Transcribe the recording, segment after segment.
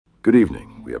Good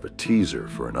evening. We have a teaser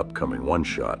for an upcoming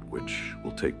one-shot, which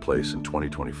will take place in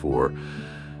 2024,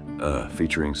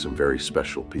 featuring some very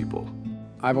special people.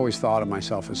 I've always thought of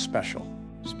myself as special.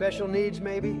 Special needs,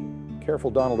 maybe? Careful,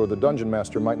 Donald, or the Dungeon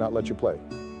Master might not let you play.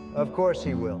 Of course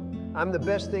he will. I'm the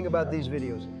best thing about these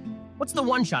videos. What's the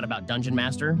one-shot about, Dungeon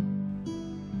Master?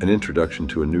 An introduction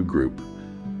to a new group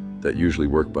that usually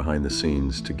work behind the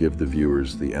scenes to give the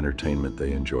viewers the entertainment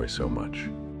they enjoy so much.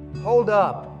 Hold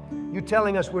up. You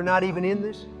telling us we're not even in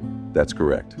this? That's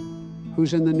correct.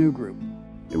 Who's in the new group?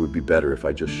 It would be better if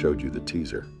I just showed you the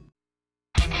teaser.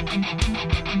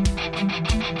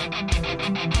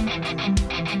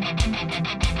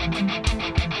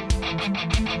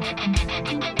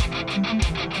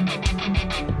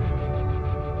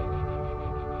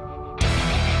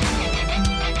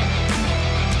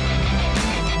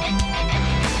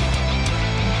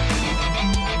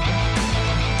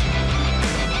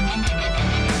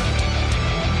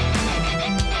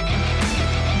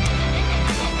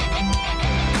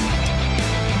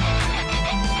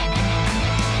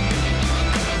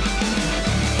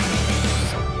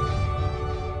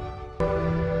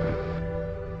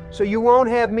 So you won't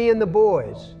have me and the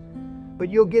boys, but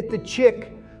you'll get the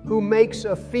chick who makes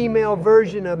a female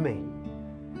version of me.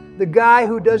 The guy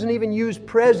who doesn't even use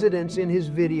presidents in his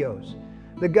videos.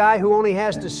 The guy who only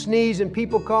has to sneeze and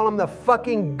people call him the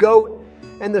fucking goat,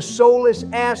 and the soulless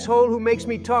asshole who makes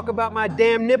me talk about my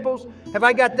damn nipples. Have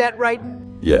I got that right?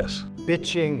 Yes.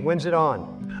 Bitching. When's it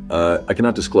on? I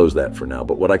cannot disclose that for now,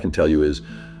 but what I can tell you is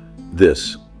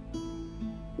this.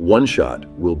 One shot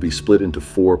will be split into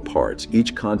 4 parts.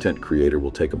 Each content creator will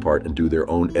take a part and do their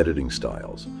own editing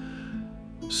styles.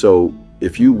 So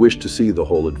if you wish to see the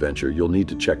whole adventure, you'll need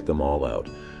to check them all out.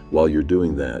 While you're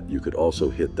doing that, you could also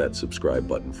hit that subscribe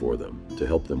button for them to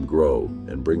help them grow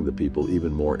and bring the people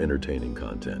even more entertaining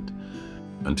content.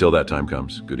 Until that time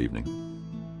comes, good evening.